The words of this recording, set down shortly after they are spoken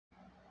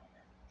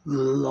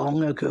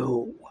Long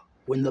ago,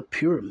 when the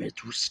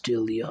pyramids were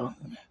still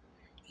young,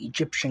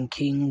 Egyptian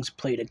kings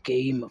played a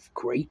game of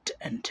great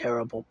and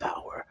terrible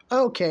power.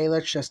 Okay,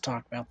 let's just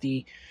talk about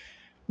the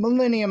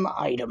millennium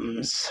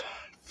items.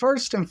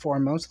 First and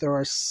foremost, there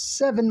are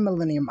 7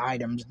 millennium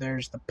items.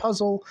 There's the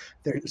puzzle,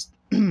 there's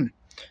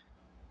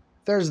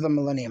there's the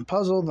millennium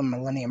puzzle, the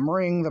millennium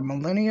ring, the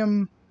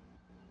millennium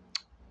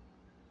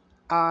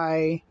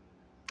eye,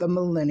 the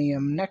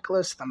millennium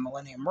necklace, the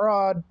millennium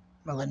rod,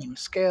 millennium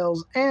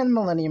scales, and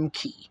millennium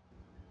key.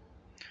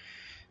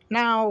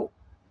 Now,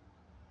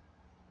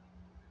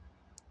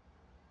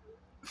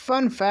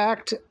 fun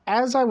fact,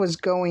 as I was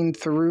going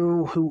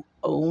through who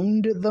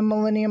owned the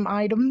millennium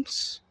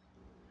items,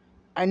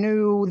 I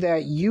knew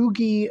that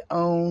Yugi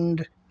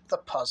owned the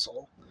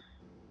puzzle.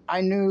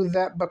 I knew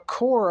that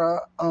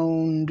Bakura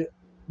owned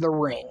the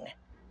ring.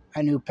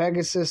 I knew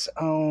Pegasus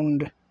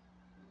owned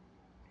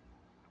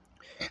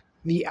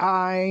the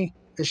eye,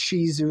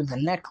 Ishizu the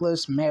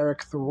necklace,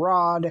 Merrick the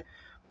rod,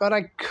 but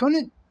I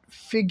couldn't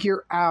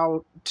figure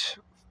out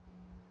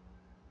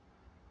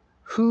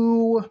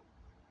who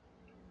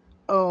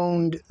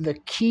owned the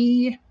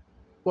key.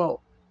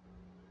 Well,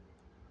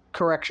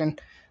 correction,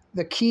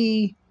 the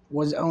key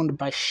was owned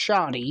by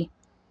Shoddy,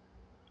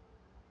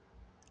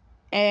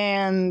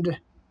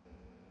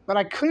 but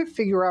I couldn't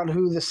figure out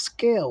who the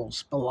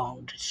scales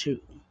belonged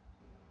to.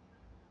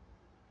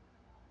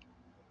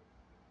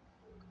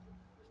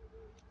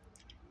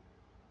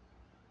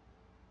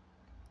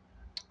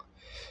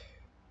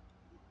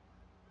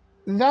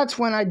 That's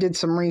when I did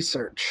some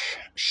research.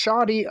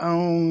 Shoddy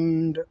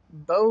owned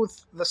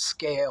both the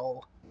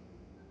scale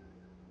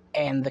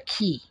and the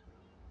key.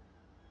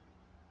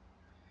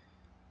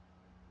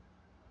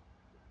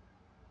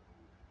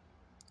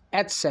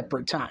 At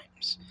separate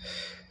times.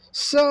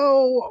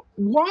 So,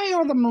 why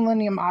are the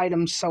millennium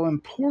items so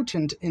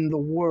important in the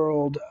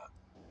world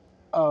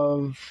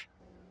of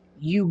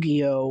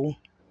Yu-Gi-Oh?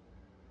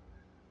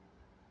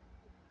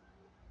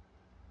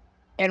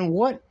 And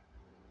what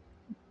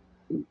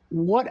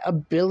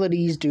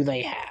abilities do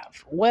they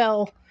have?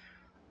 Well,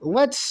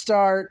 let's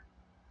start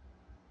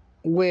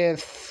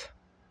with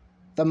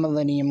the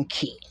millennium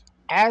key.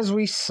 As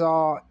we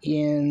saw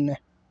when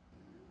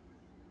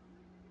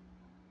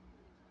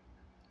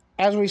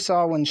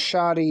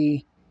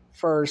Shoddy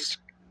first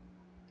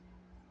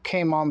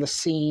came on the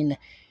scene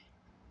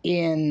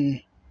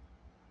in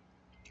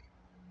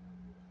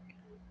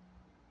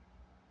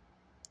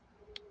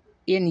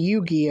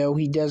Yu-Gi-Oh,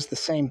 he does the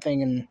same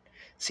thing in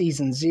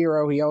Season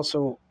 0. He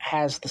also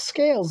has the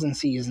scales in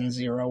Season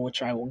 0,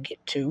 which I will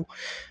get to.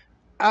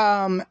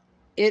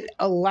 It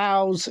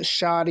allows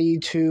Shoddy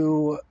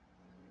to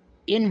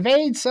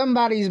invade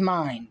somebody's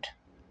mind.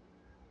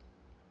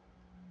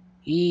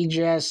 He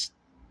just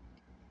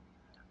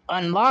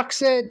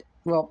unlocks it.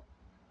 Well,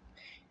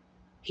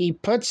 he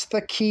puts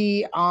the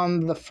key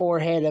on the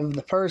forehead of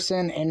the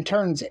person and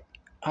turns it,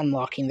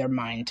 unlocking their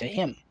mind to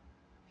him.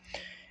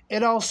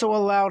 It also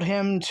allowed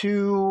him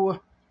to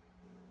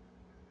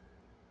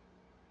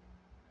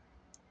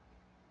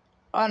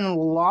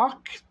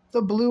unlock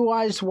the Blue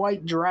Eyes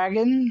White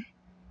Dragon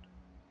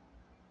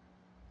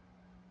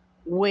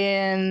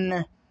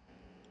when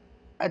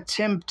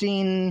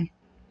attempting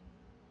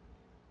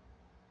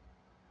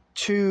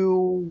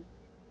to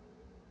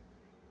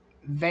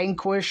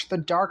vanquish the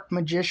Dark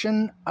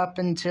Magician up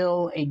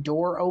until a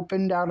door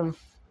opened at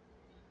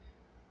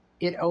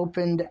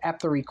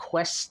the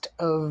request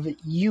of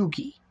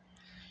Yugi.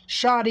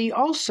 Shoddy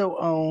also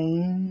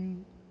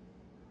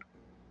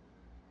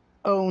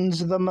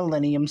owns the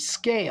Millennium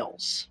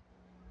Scales.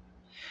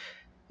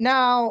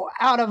 Now,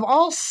 out of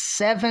all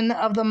 7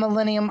 of the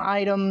Millennium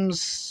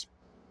items,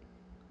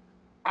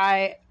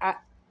 I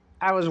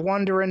was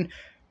wondering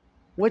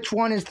which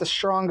one is the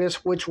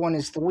strongest, which one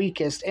is the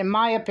weakest. In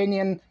my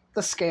opinion,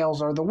 the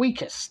scales are the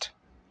weakest.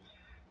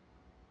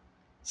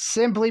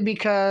 Simply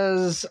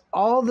because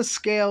all the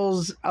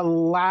scales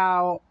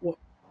all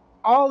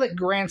it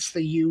grants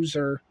the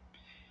user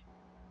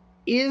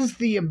is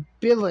the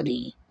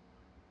ability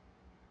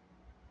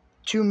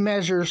to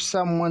measure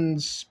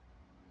someone's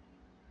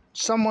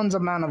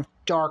amount of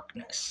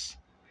darkness.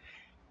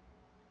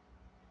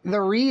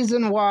 The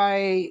reason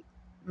why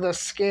the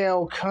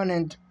scale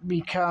couldn't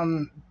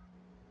become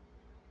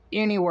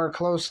anywhere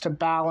close to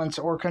balance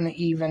or couldn't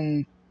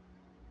even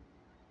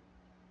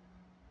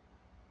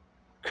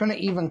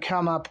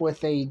come up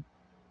with a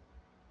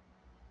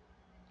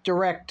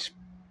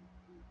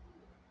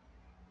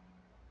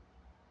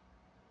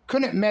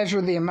couldn't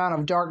measure the amount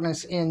of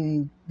darkness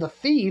in the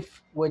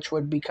thief, which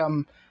would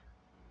become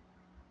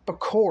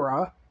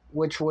Bakura,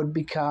 which would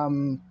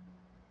become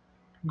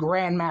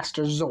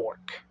Grandmaster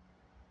Zork,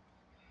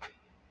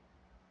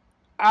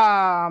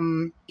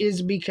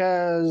 is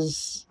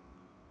because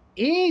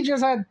he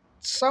just had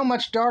so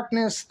much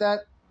darkness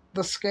that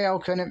the scale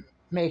couldn't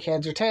make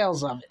heads or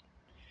tails of it.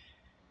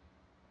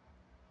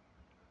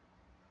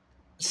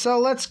 So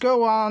let's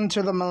go on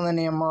to the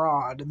Millennium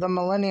Rod. The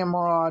Millennium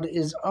Rod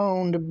is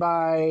owned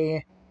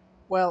by,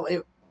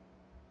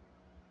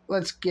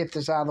 let's get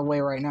this out of the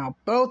way right now.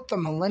 Both the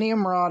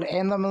Millennium Rod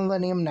and the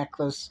Millennium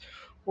Necklace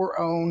were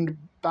owned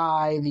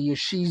by the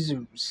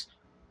Ishizus.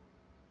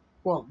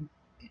 Well,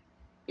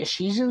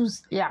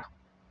 Ishizus? Yeah.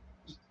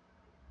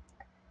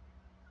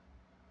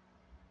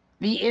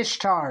 The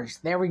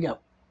Ishtars. There we go.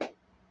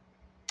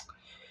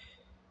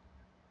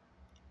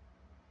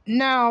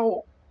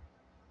 Now,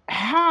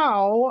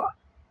 how,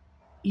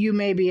 you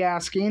may be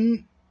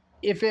asking,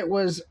 if it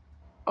was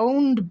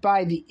owned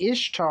by the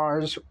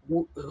Ishtars,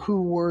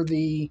 who were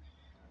the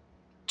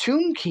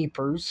tomb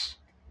keepers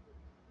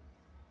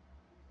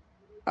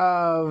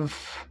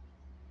of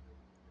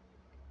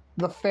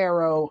the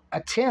pharaoh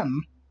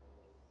Atim,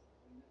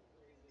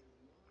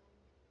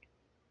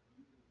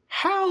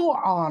 how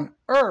on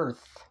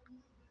earth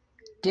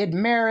did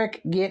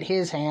Merrick get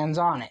his hands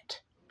on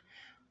it?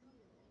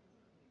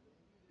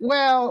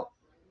 Well,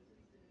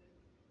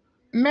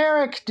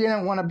 Merrick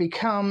didn't want to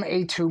become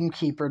a tomb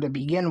keeper to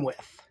begin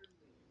with.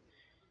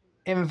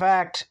 In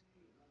fact,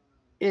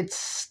 it's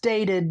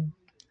stated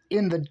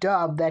in the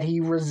dub that he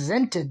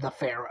resented the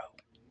pharaoh,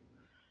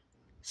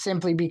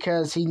 simply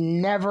because he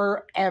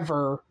never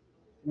ever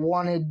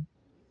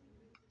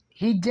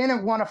he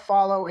didn't want to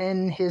follow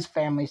in his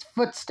family's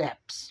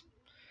footsteps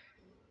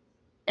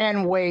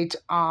and wait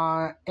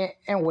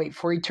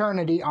for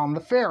eternity on the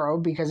pharaoh,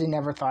 because he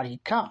never thought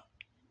he'd come.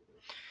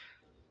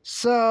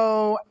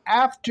 So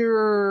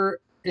after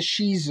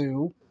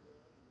Ishizu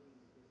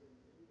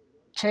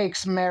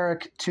takes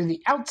Merrick to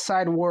the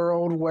outside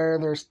world where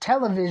there's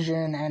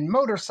television and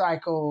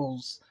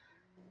motorcycles,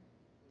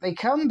 they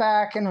come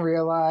back and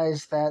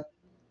realize that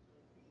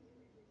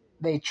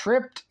they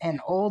tripped an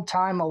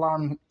old-time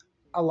alarm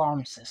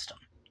system.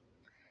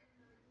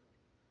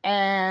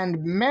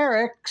 And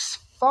Merrick's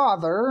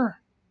father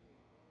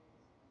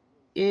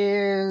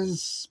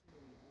is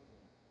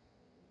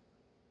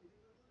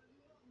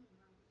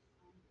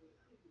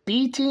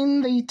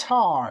beating the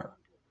tar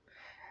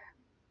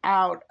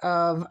out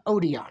of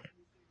Odeon.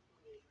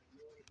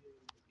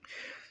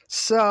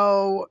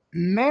 So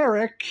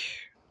Merrick,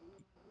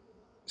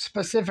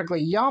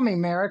 specifically Yami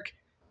Merrick,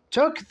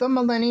 took the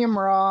Millennium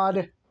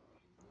Rod,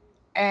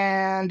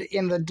 and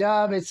in the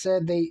dub it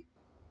said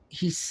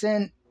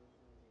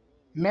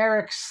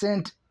Merrick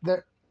sent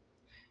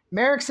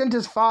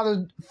his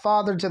father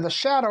to the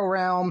Shadow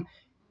Realm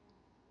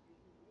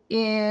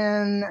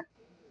in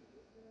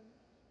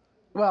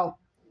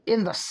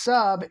the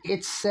sub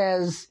it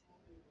says,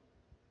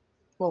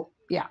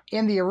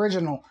 in the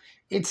original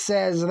it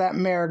says that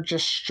Merrick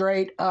just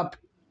straight up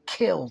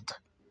killed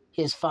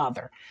his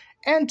father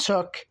and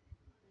took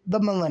the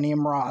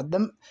Millennium Rod.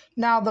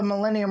 Now the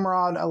Millennium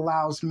Rod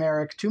allows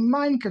Merrick to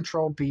mind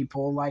control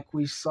people, like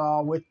we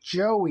saw with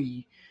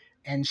Joey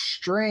and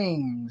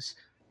Strings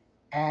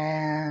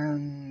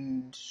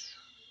and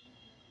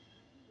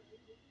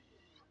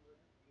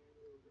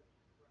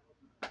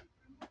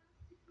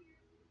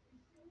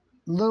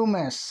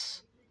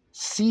Loomis,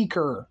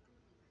 Seeker,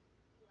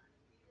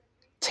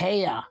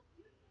 Taya.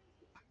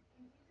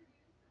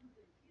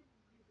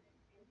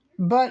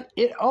 But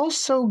it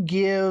also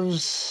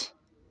gives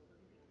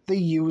the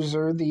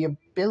user the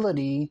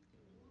ability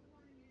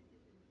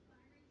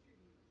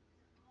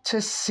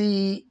to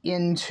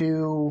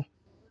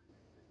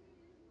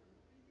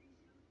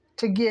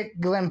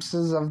get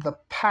glimpses of the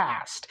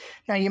past.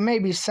 Now you may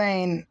be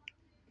saying,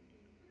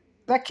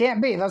 that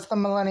can't be, that's the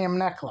Millennium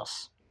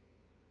Necklace.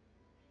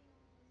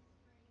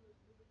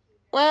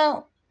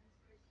 Well,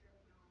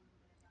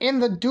 in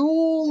the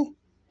duel,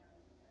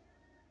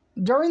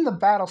 during the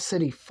Battle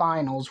City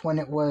Finals, when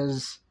it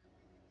was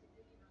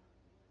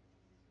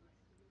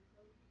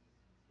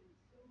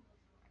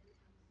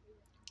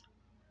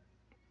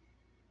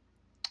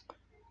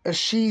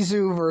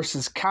Ishizu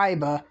versus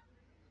Kaiba,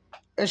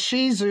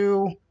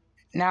 Ishizu,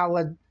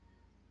 I'm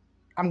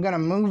going to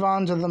move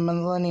on to the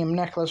Millennium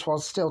Necklace while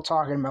still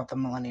talking about the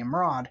Millennium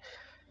Rod.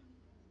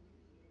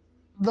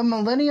 The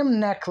Millennium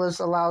Necklace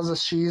allows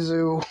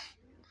Ishizu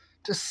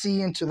to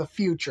see into the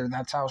future.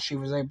 That's how she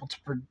was able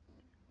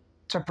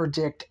to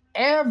predict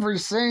every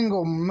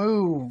single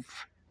move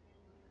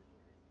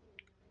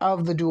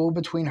of the duel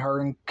between her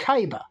and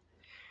Kaiba.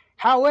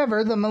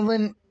 However,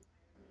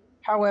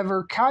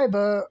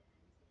 Kaiba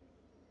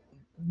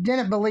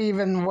didn't believe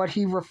in what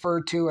he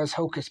referred to as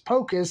hocus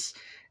pocus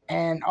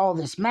and all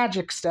this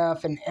magic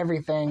stuff and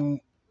everything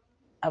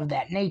of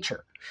that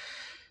nature.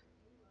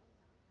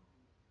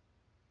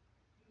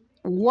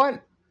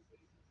 What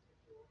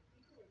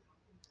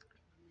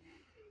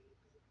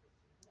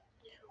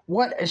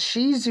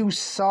Ishizu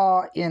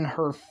saw in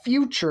her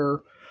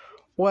future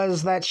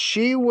was that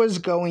she was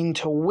going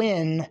to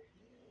win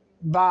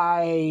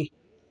by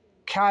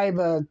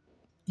Kaiba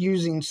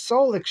using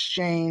Soul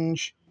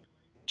Exchange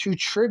to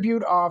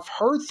tribute off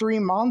her 3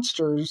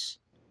 monsters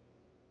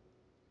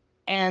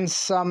and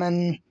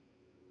summon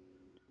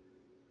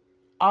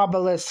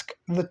Obelisk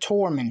the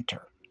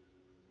Tormentor.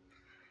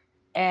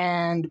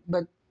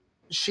 But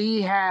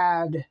she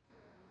had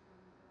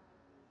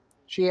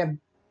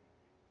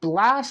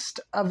Blast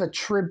of a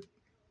Tribute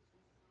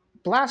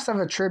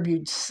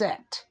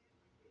set.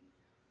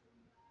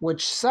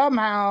 which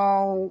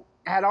somehow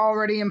had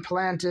already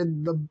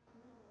implanted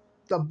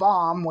the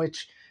bomb,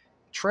 which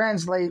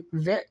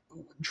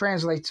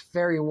translates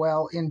very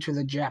well into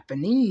the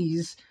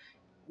Japanese,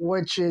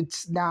 which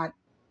it's not,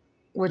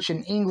 which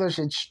in English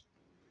it's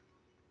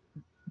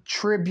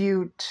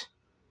tribute.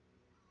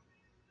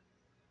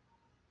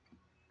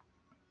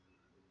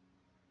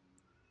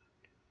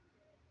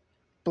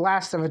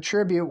 Blast of a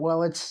tribute.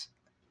 Well, it's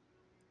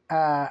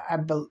I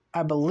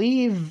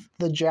believe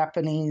the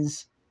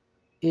Japanese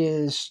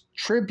is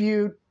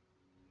tribute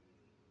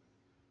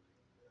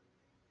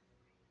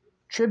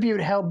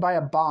held by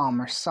a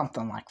bomb or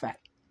something like that.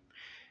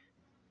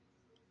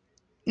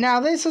 Now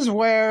this is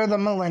where the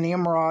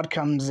Millennium Rod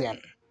comes in.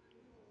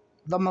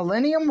 The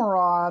Millennium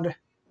Rod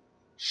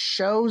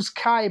shows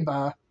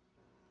Kaiba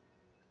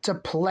to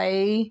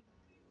play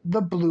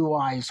the Blue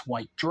Eyes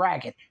White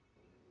Dragon.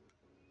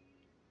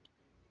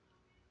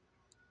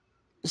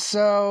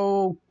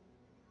 So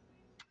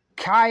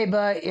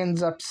Kaiba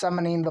ends up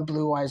summoning the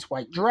Blue Eyes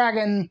White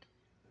Dragon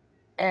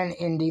and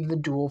ending the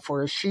duel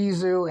for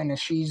Ishizu, and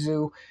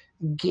Ishizu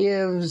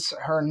gives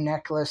her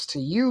necklace to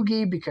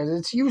Yugi because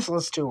it's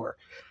useless to her.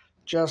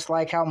 Just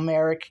like how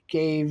Merrick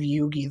gave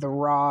Yugi the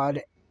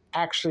rod,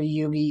 actually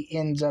Yugi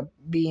ends up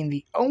being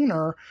the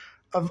owner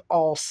of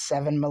all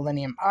 7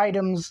 Millennium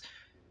items,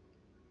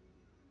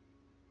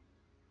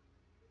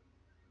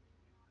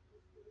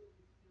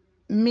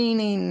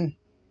 meaning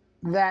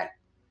that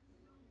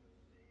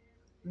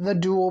the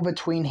duel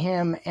between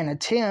him and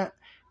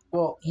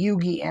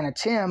Yugi and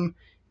Atim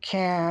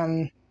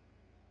can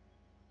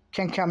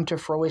come to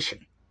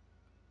fruition.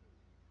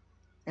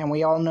 And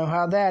we all know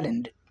how that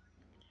ended.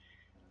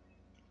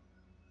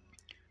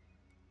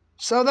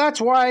 So that's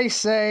why I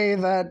say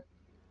that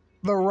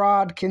the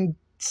rod can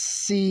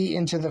see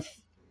into the...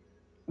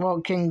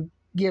 can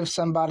give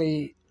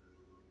somebody...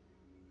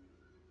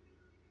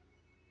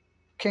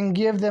 can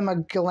give them a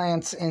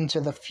glance into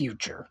the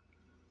future.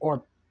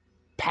 Or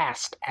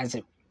past, as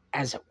it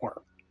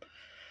were.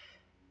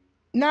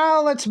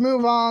 Now let's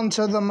move on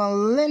to the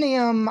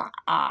Millennium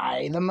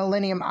Eye. The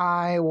Millennium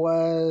Eye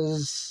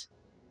was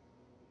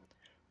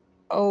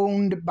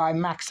owned by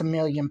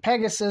Maximilian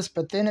Pegasus,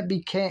 but then it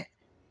became...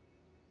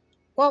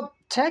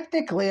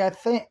 technically,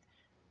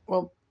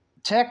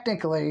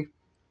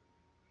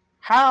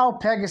 how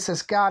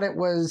Pegasus got it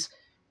was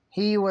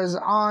he was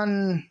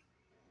on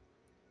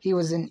a...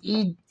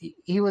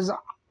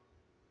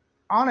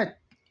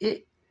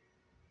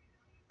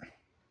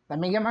 let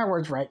me get my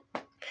words right.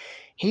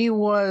 He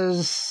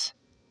was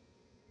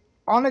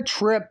on a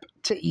trip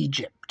to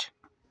Egypt.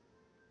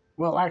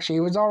 Well, actually,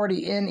 he was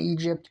already in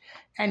Egypt,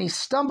 and he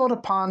stumbled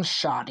upon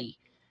Shadi.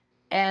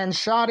 And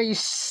Shadi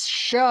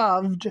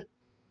shoved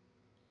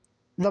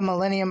the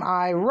Millennium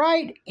Eye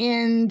right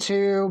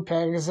into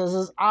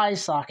Pegasus's eye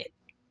socket.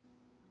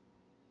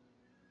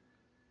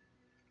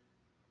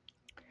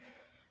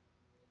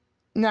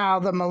 Now,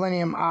 the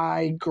Millennium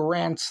Eye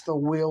grants the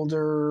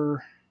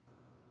wielder...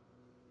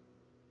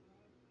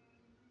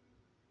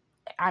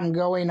 I'm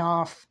going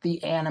off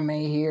the anime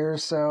here,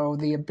 so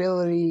the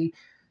ability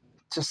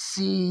to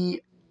see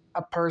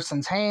a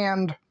person's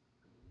hand,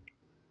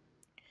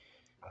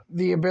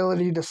 the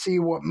ability to see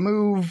what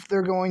move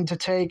they're going to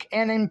take,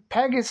 and in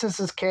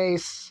Pegasus's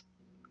case,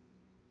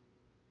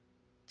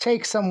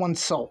 take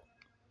someone's soul.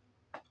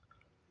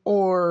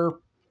 Or,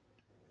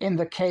 in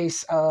the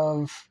case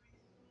of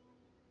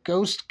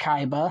Ghost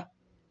Kaiba,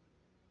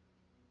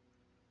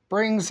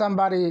 bring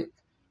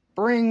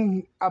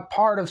a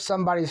part of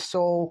somebody's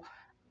soul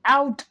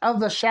out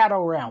of the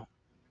Shadow Realm.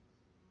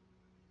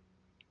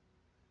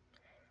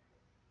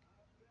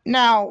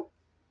 Now,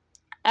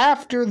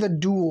 after the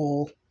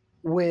duel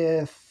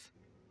with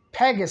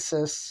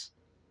Pegasus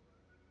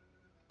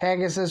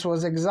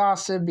was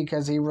exhausted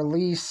because he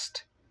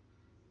released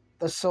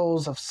the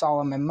souls of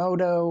Solomon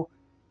Moto,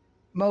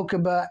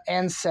 Mokuba,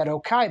 and Seto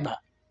Kaiba.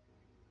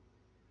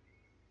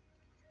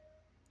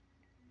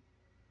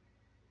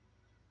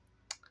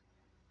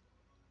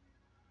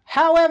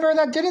 However,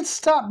 that didn't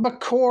stop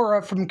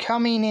Bakura from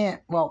coming in.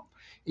 Well,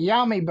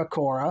 Yami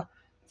Bakura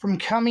from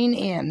coming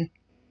in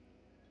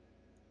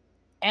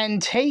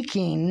and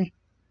taking...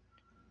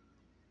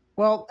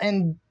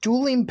 and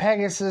dueling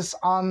Pegasus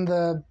on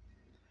the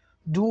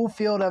dual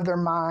field of their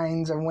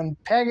minds. And when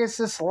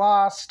Pegasus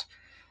lost,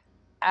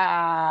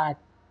 Bakura,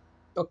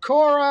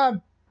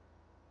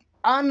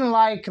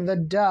 unlike the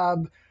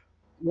dub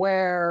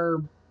where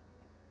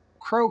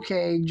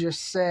Croquet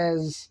just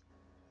says,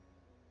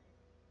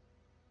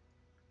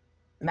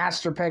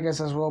 Master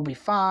Pegasus will be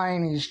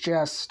fine, he's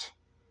just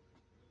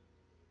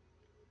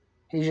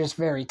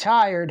very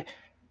tired.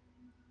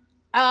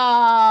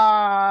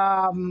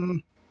 Bakura,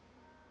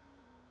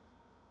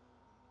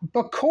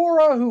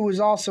 who is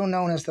also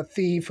known as the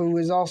Thief, who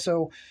is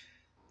also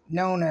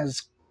known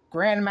as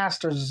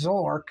Grandmaster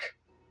Zork,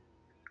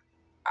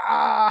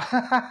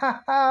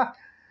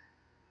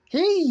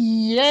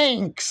 he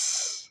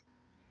yanks.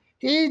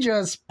 He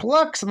just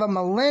plucks the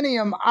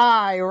Millennium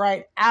Eye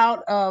right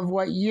out of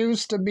what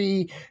used to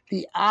be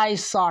the eye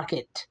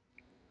socket.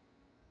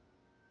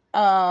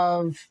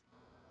 of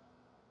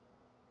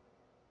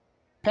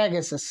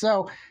Pegasus.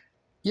 So,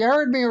 you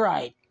heard me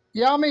right.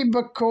 Yami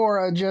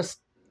Bakura just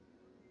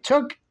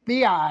took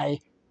the eye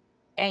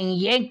and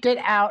yanked it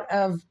out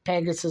of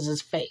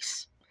Pegasus's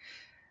face.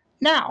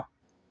 Now,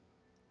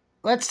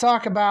 let's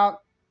talk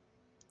about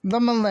the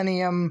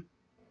Millennium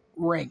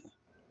Ring.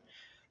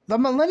 The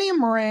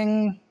Millennium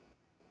Ring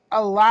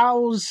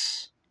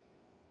allows,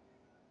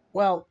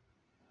 well,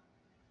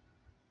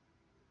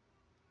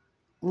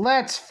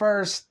 let's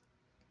first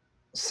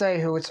say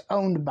who it's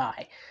owned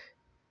by.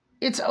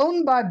 It's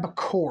owned by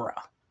Bakura.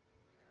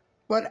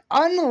 But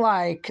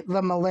unlike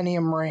the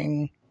Millennium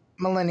Ring,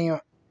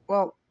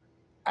 well,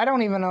 I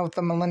don't even know if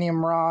the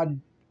Millennium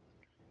Rod,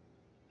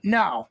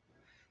 no.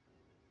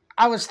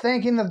 I was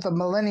thinking that the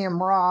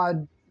Millennium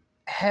Rod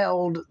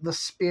held the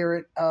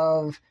spirit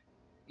of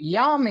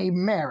Yami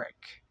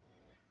Merrick.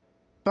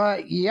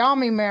 But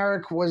Yami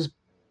Merrick was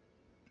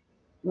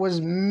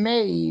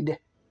made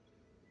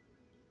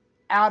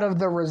out of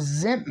the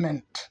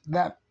resentment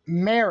that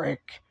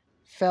Merrick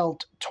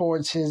felt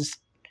towards his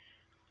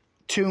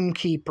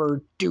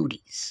Tombkeeper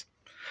duties.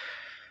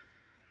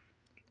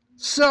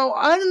 So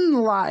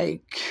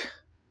unlike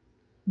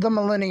the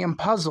Millennium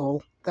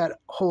Puzzle that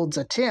holds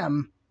a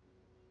Tim,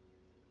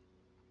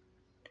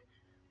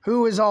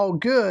 who is all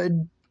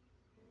good,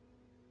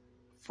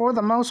 for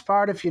the most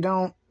part, if you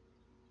don't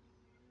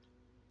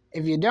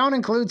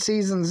include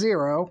Season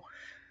 0,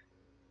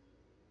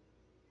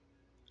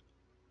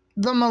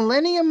 the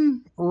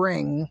Millennium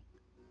Ring,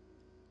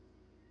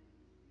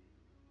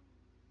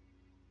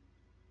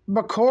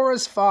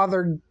 Bakura's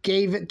father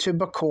gave it to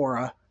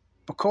Bakura.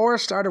 Bakura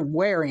started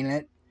wearing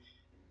it.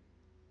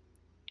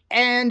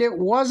 And it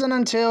wasn't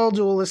until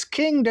Duelist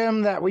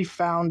Kingdom that we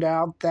found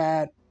out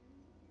that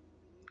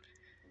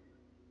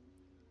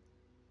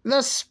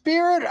the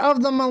spirit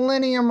of the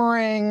Millennium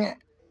Ring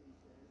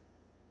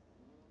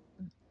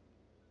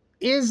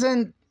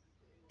isn't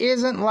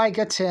like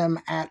a Tim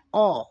at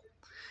all.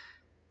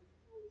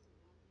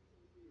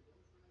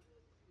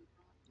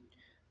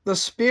 The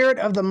spirit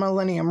of the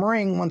Millennium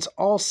Ring wants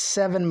all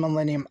 7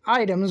 Millennium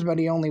items, but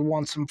he only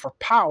wants them for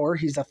power.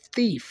 He's a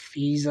thief.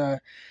 He's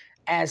a,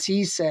 as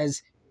he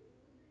says,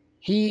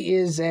 he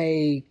is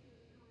a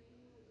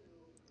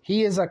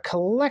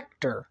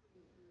collector.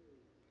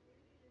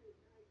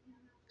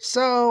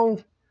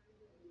 So,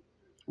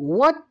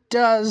 what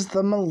does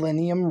the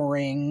Millennium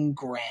Ring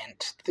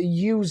grant the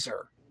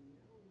user?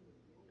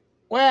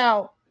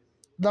 Well,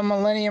 the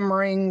Millennium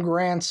Ring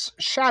grants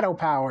shadow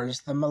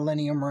powers. The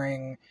Millennium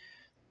Ring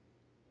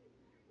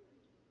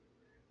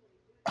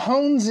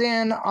hones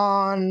in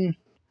on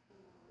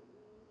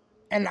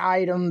an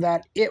item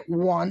that it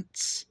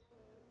wants,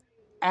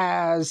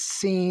 as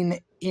seen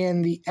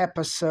in the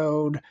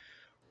episode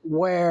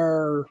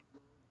where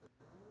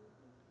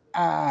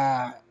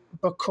I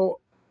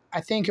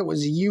think it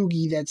was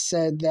Yugi that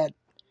said that,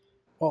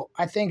 well,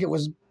 I think it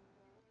was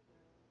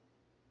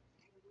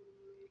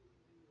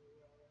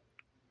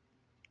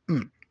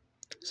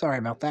sorry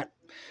about that.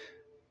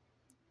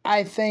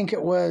 I think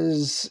it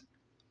was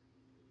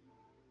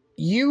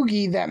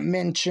Yugi that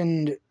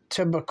mentioned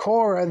to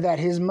Bakura that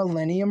his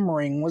Millennium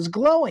Ring was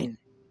glowing.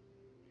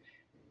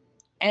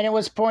 And it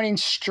was pointing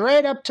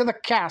straight up to the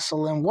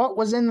castle. And what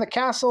was in the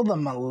castle? The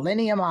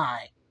Millennium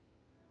Eye.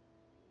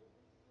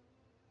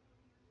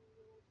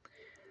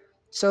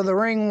 So the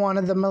ring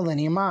wanted the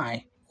Millennium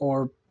Eye.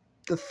 Or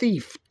the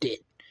thief did.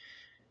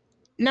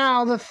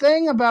 Now, the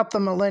thing about the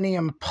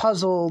Millennium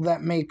Puzzle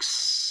that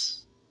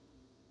makes,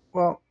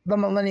 well, the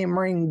Millennium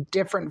Ring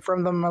different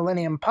from the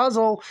Millennium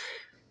Puzzle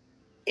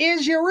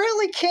is you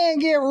really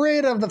can't get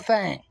rid of the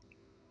thing.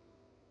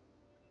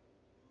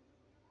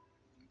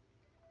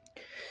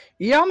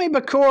 Yami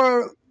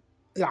Bakura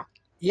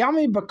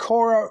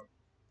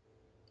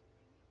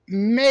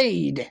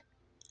made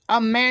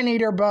a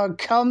man-eater bug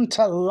come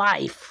to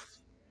life.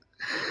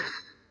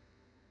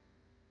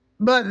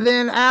 But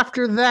then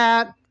after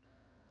that,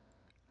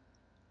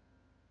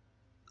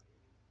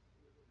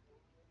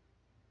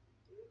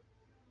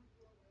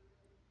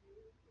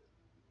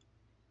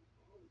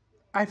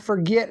 I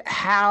forget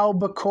how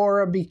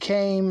Bakura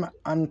became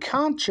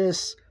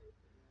unconscious,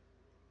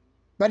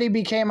 but he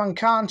became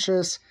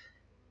unconscious,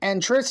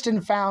 and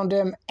Tristan found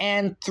him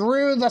and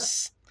threw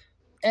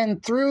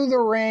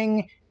the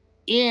ring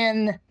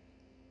in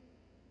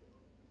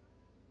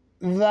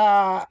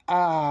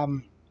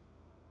the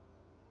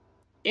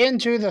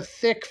into the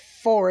thick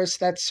forest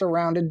that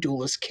surrounded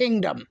Duelist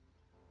Kingdom.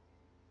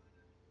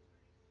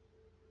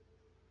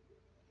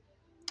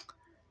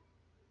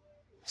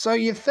 So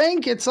you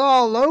think it's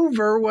all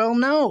over? Well,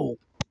 no.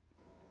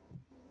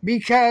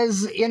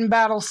 Because in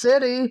Battle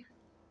City,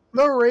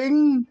 the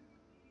ring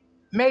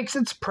makes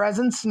its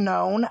presence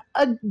known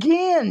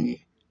again.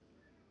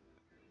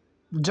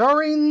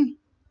 During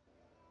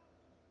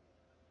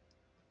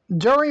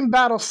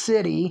Battle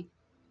City,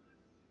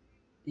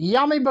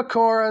 Yami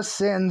Bakura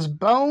sends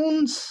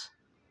Bones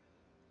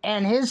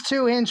and his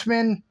 2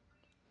 henchmen.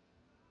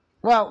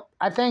 Well,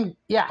 I think,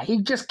 yeah,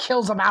 he just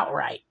kills them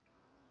outright.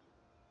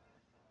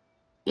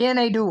 in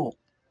a duel.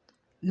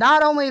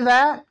 Not only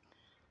that,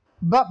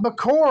 but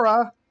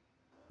Bakura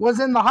was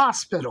in the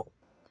hospital.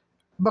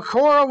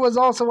 Bakura was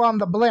also on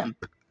the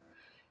blimp.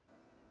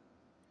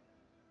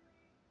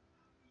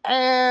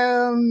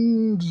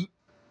 And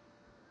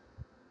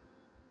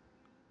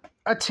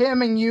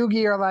Tim and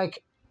Yugi are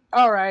like,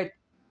 all right,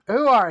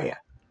 who are you?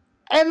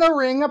 And the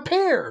ring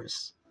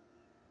appears.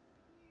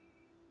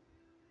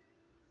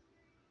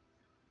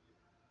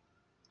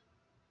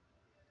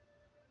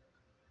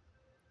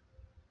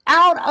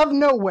 Out of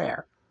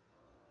nowhere.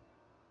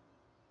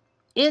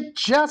 It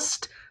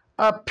just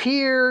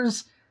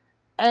appears,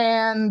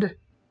 and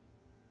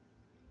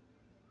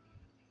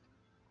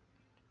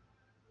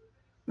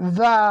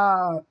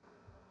the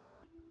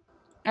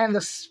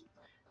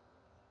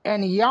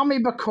Yami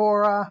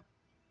Bakura,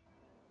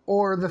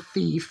 or the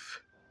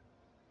thief,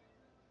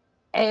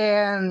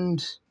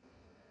 and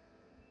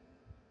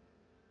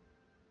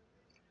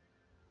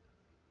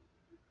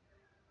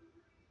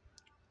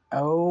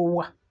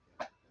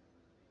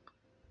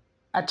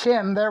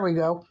Tim, there we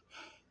go,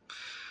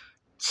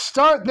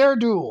 start their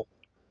duel.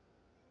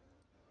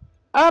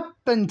 Up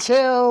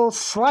until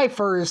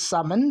Slifer is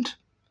summoned.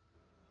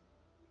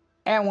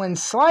 And when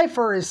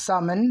Slifer is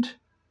summoned,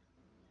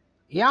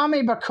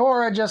 Yami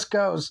Bakura just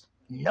goes,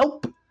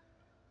 nope,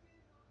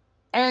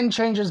 and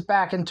changes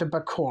back into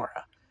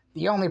Bakura.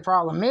 The only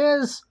problem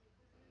is,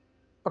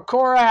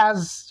 Bakura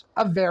has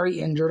a very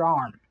injured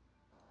arm.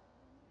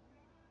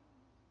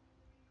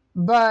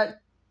 But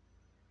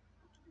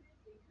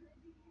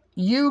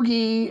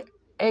Yugi,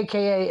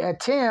 aka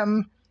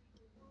Tim,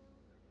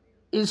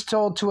 is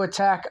told to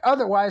attack,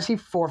 otherwise he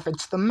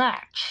forfeits the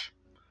match.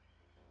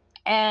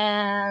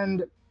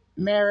 And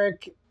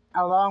Merrick,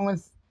 along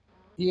with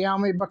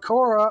Yami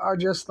Bakura, are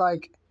just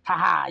like,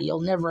 haha,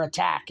 you'll never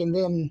attack. And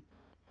then,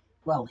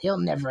 well, he'll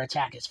never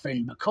attack his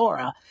friend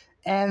Bakura.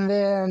 And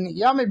then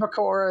Yami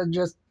Bakura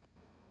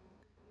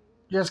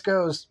just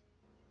goes,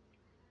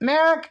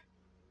 Merrick,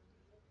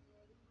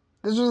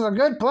 this was a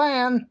good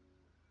plan,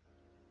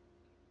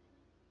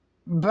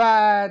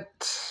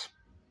 but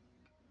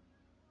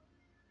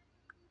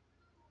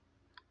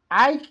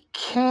I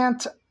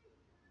can't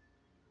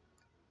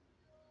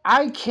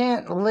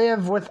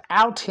live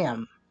without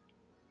him.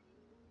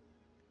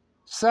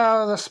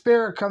 So the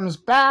spirit comes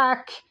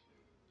back,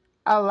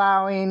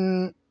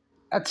 allowing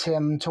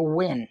Tim to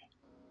win.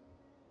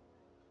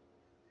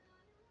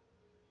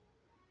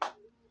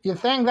 You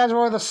think that's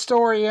where the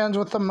story ends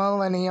with the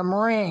Millennium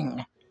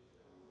Ring?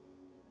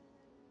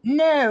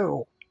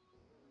 No!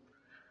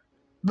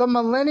 The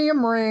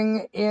Millennium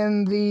Ring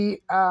in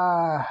the,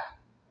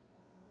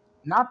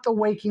 not the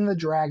Waking the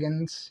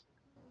Dragons,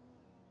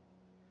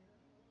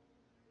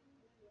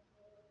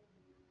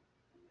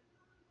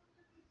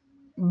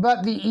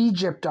 but the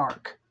Egypt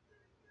arc.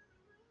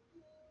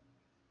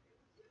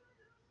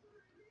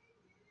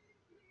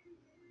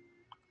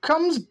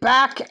 Comes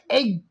back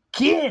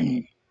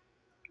again.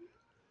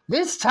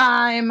 This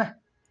time,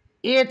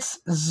 it's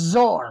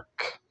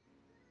Zork.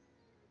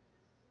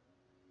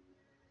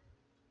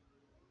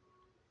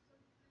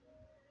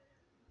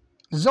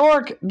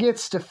 Zork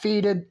gets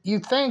defeated. You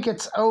think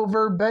it's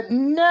over, but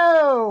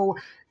no!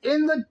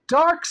 In the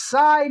Dark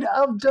Side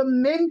of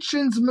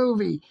Dimensions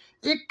movie,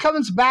 it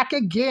comes back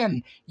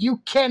again. You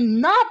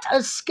cannot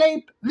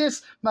escape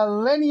this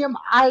Millennium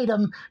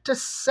item to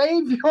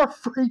save your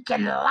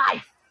freaking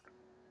life.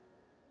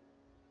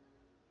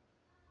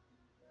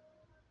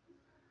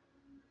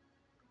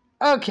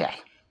 Okay,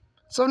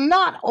 so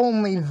not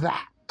only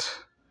that,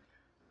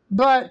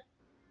 but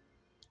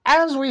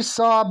as we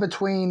saw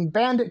between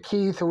Bandit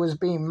Keith, who was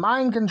being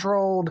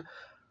mind-controlled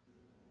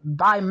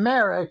by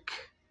Merrick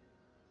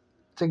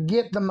to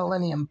get the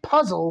Millennium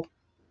Puzzle,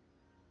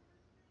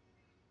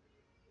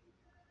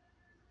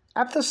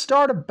 at the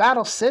start of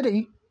Battle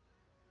City,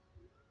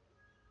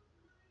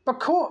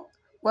 Yami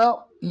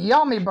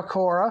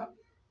Bakura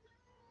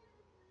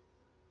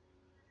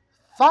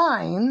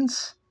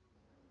finds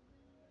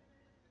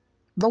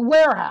the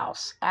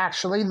warehouse.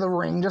 Actually, the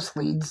ring just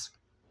leads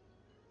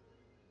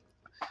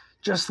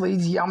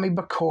Yami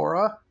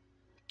Bakura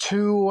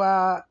to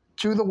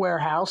the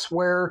warehouse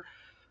where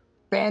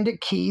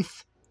Bandit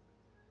Keith,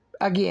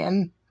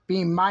 again,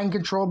 being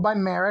mind-controlled by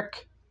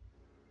Merrick,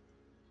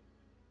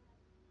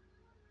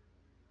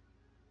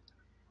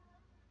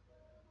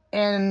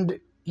 and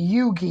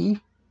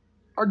Yugi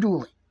are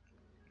dueling.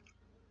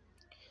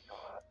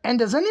 And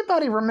does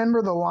anybody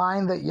remember the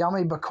line that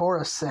Yami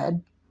Bakura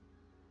said?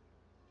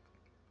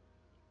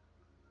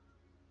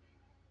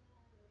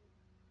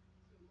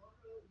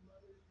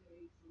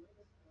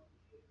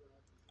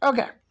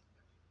 Okay,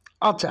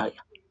 I'll tell you.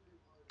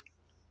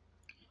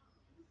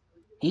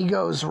 He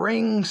goes,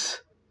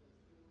 rings,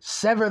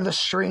 sever the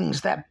strings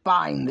that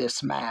bind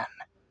this man.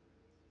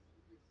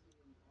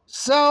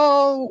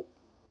 So,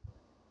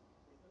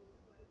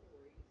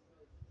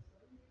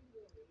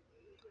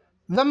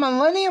 the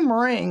Millennium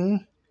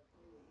Ring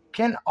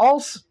can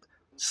also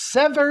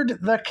severed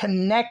the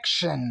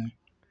connection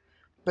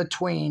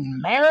between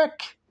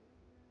Merrick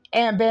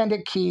and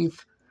Bandit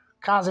Keith,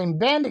 causing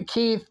Bandit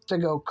Keith to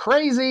go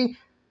crazy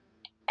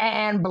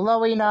and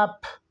blowing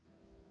up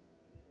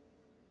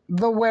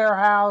the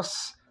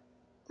warehouse,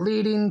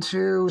 leading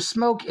to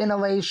smoke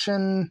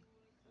inhalation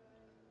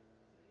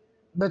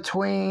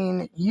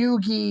between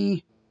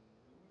Yugi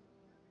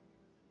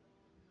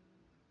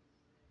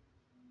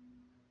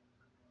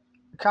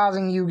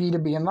causing Yugi to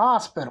be in the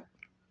hospital.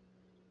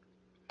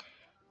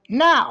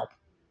 Now,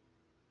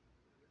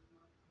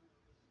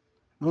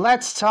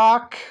 let's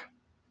talk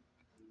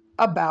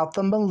about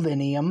the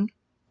Millennium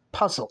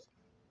Puzzle.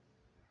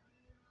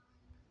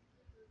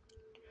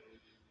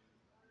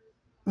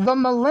 The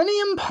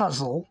Millennium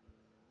Puzzle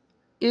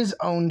is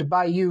owned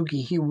by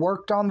Yugi. He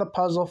worked on the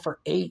puzzle for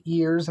 8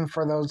 years, and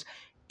for those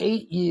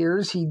 8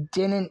 years, he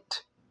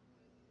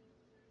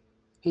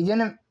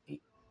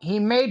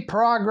made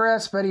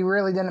progress, but he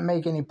really didn't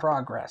make any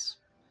progress.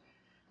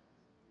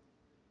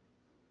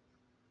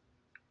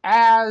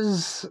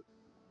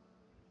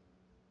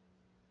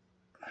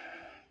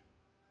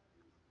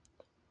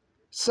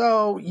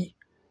 So,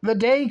 the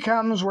day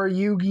comes where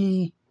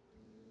Yugi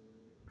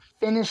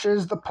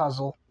finishes the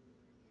puzzle,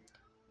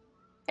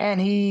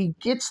 and he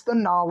gets the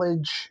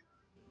knowledge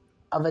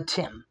of a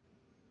Tim.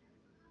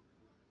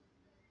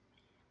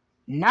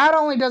 Not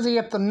only does he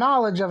get the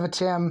knowledge of a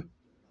Tim,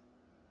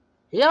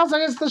 he also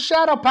gets the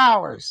shadow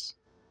powers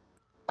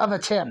of a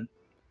Tim.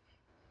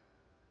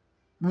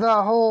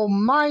 The whole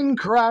mind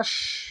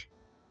crush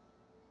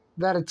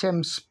that a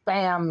Tim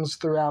spams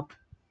throughout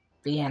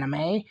the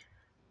anime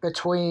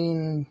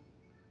between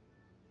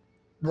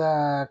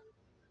the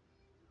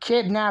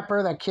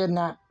kidnapper that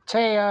kidnapped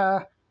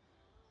Taya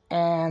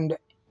and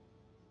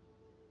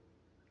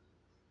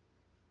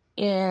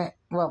in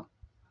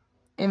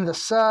the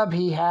sub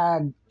he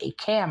had a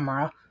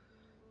camera,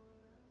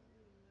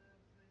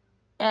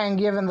 and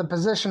given the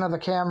position of the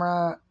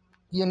camera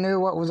you knew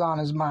what was on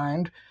his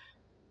mind.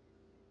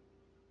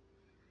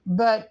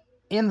 But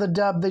in the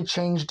dub they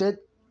changed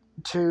it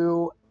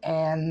to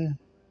a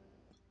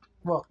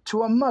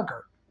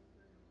mugger.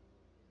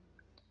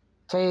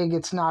 Taya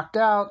gets knocked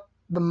out,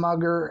 the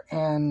mugger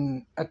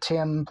and a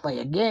Tim play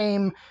a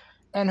game,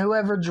 and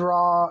whoever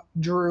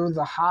drew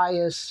the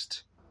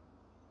highest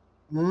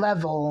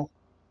level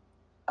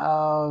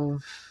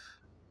of...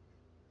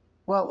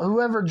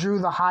 whoever drew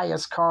the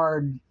highest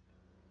card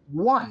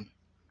won.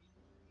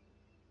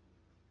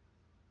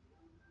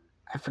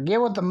 I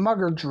forget what the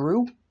mugger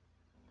drew.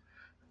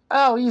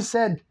 Oh, he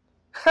said,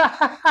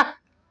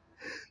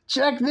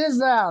 check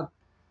this out.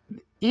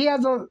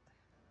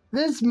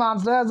 This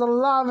monster has a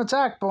lot of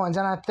attack points,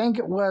 and I think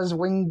it was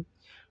Winged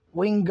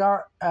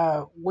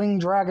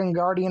Dragon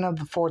Guardian of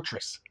the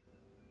Fortress.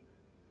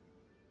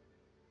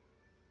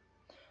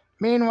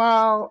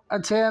 Meanwhile, a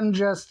Tim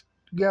just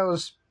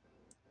goes,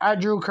 I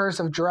drew Curse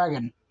of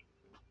Dragon.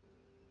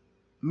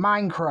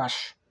 Mind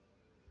Crush.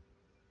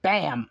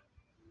 Bam.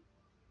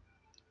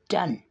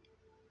 Done.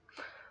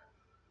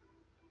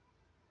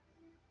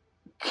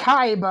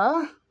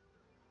 Kaiba,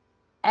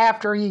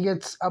 after he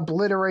gets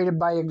obliterated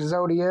by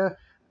Exodia,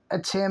 a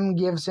Tim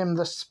gives him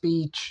the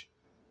speech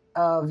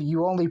of,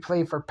 you only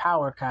play for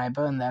power,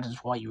 Kaiba, and that is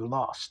why you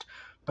lost.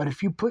 But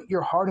if you put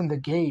your heart in the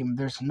game,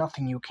 there's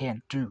nothing you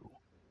can't do.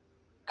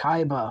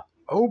 Kaiba,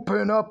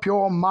 open up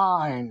your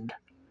mind.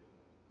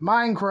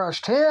 Mind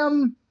crushed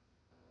him.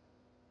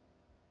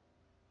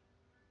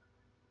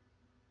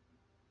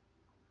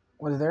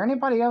 Was there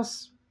anybody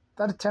else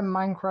that a Tim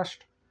mind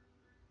crushed?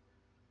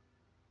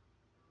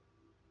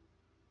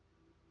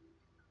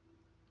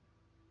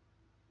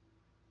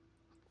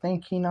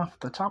 Thinking off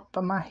the top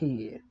of my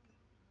head.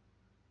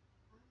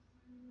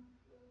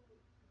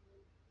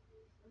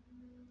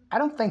 I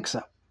don't think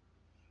so.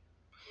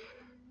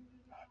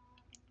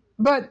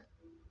 But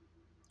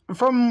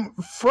from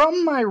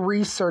my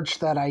research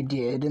that I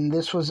did, and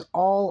this was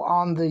all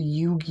on the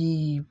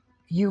Yu-Gi-Oh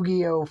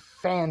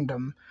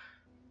fandom,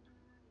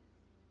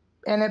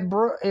 and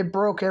it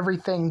broke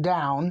everything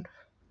down.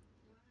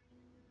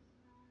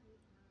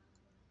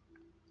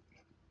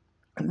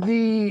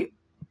 The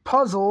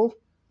puzzle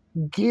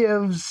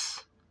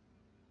gives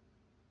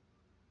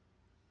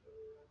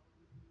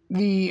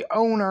the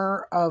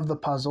owner of the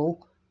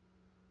puzzle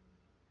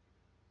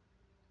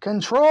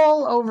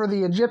control over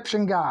the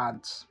Egyptian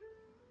gods.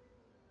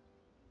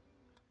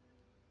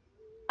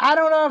 I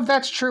don't know if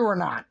that's true or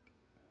not,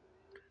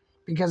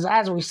 because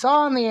as we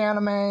saw in the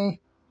anime,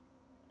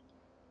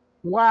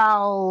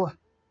 while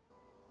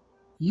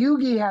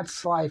Yugi had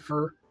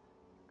Slifer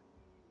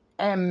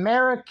and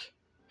Merrick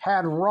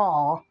had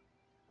Raw,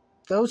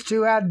 those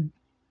two had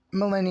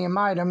Millennium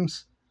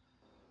items.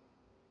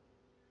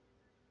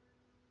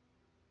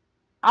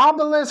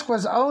 Obelisk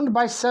was owned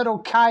by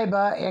Seto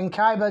Kaiba, and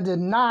Kaiba did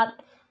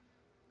not...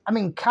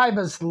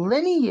 Kaiba's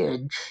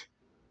lineage,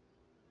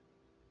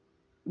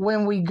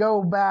 when we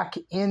go back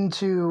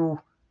into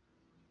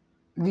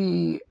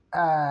the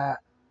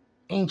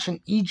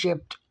ancient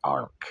Egypt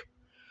arc,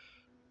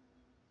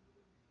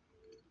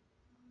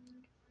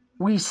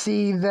 we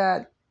see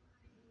that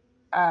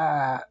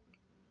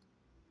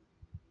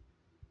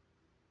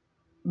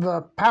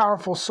the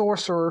powerful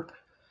sorcerer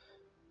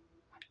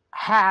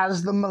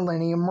has the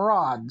Millennium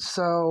Rod.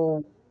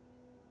 So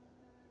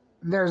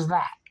there's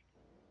that.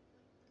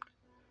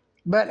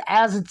 But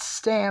as it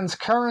stands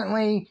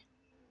currently,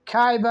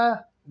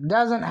 Kaiba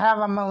doesn't have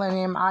a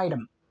Millennium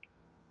item.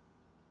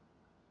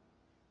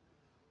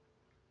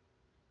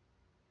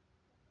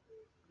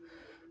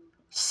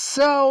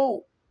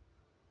 So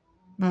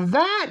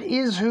that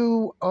is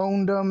who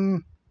owned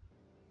them.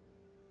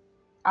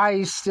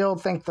 I still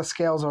think the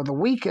scales are the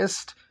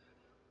weakest.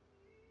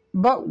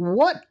 But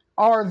what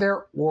are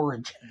their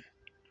origin?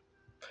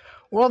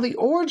 Well, the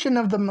origin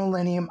of the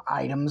Millennium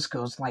items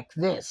goes like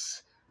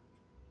this.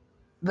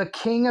 The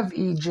king of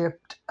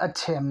Egypt,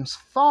 Atim's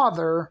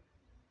father,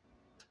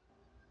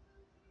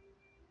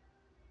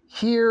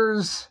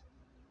 hears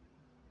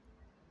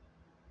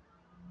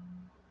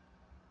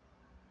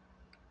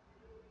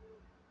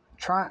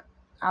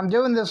I'm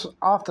doing this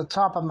off the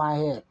top of my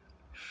head.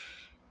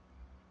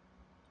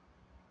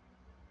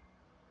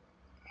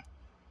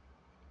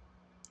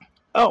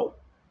 Oh.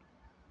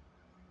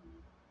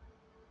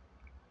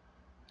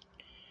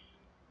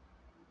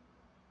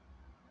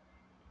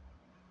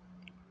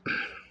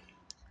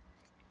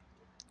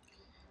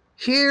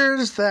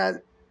 Here's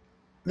that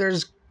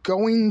there's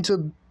going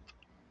to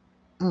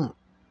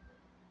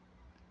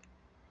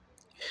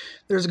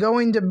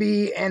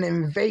be an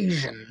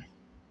invasion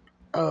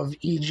of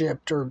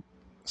Egypt or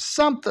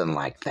something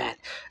like that.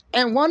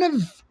 And one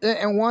of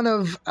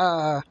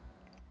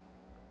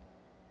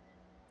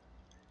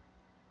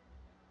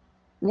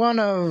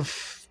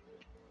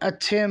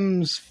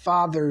Atim's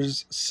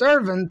father's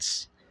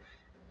servants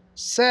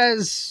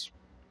says,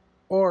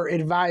 or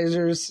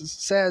advisors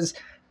says,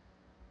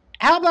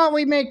 how about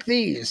we make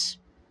these?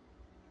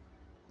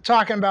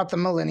 Talking about the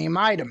Millennium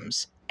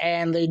items.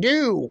 And they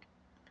do.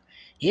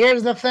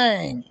 Here's the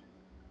thing.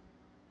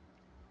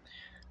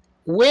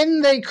 When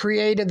they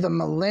created the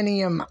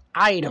Millennium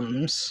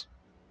items,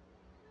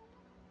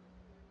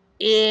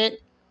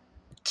 it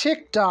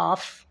ticked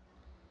off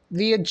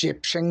the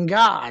Egyptian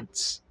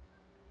gods.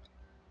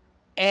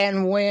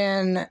 And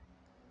when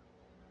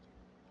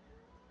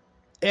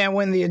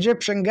the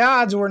Egyptian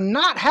gods were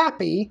not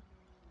happy,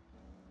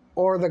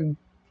 when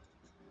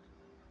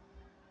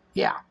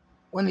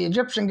the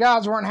Egyptian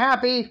gods weren't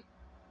happy,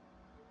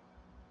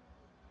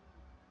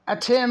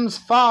 Atim's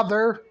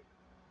father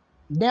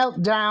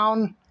knelt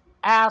down,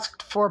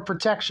 asked for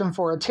protection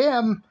for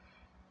Atim,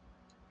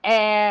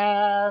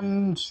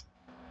 and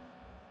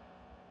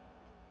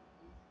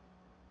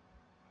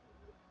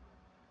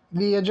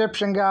the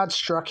Egyptian gods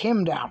struck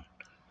him down.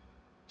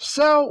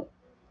 So,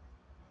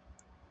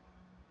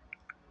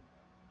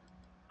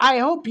 I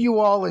hope you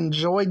all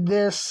enjoyed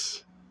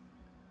this.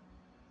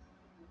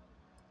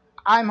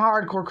 I'm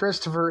Hardcore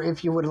Christopher.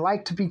 If you would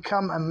like to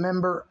become a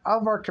member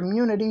of our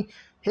community,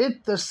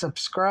 hit the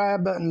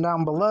subscribe button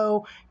down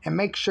below and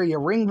make sure you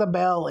ring the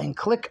bell and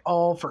click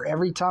all for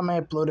every time I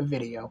upload a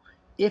video.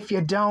 If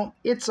you don't,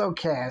 it's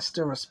okay. I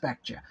still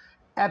respect you.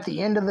 At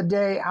the end of the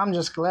day, I'm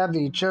just glad that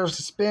you chose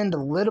to spend a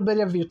little bit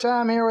of your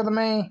time here with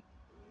me.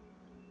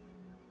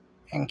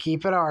 And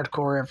keep it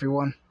hardcore,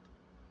 everyone.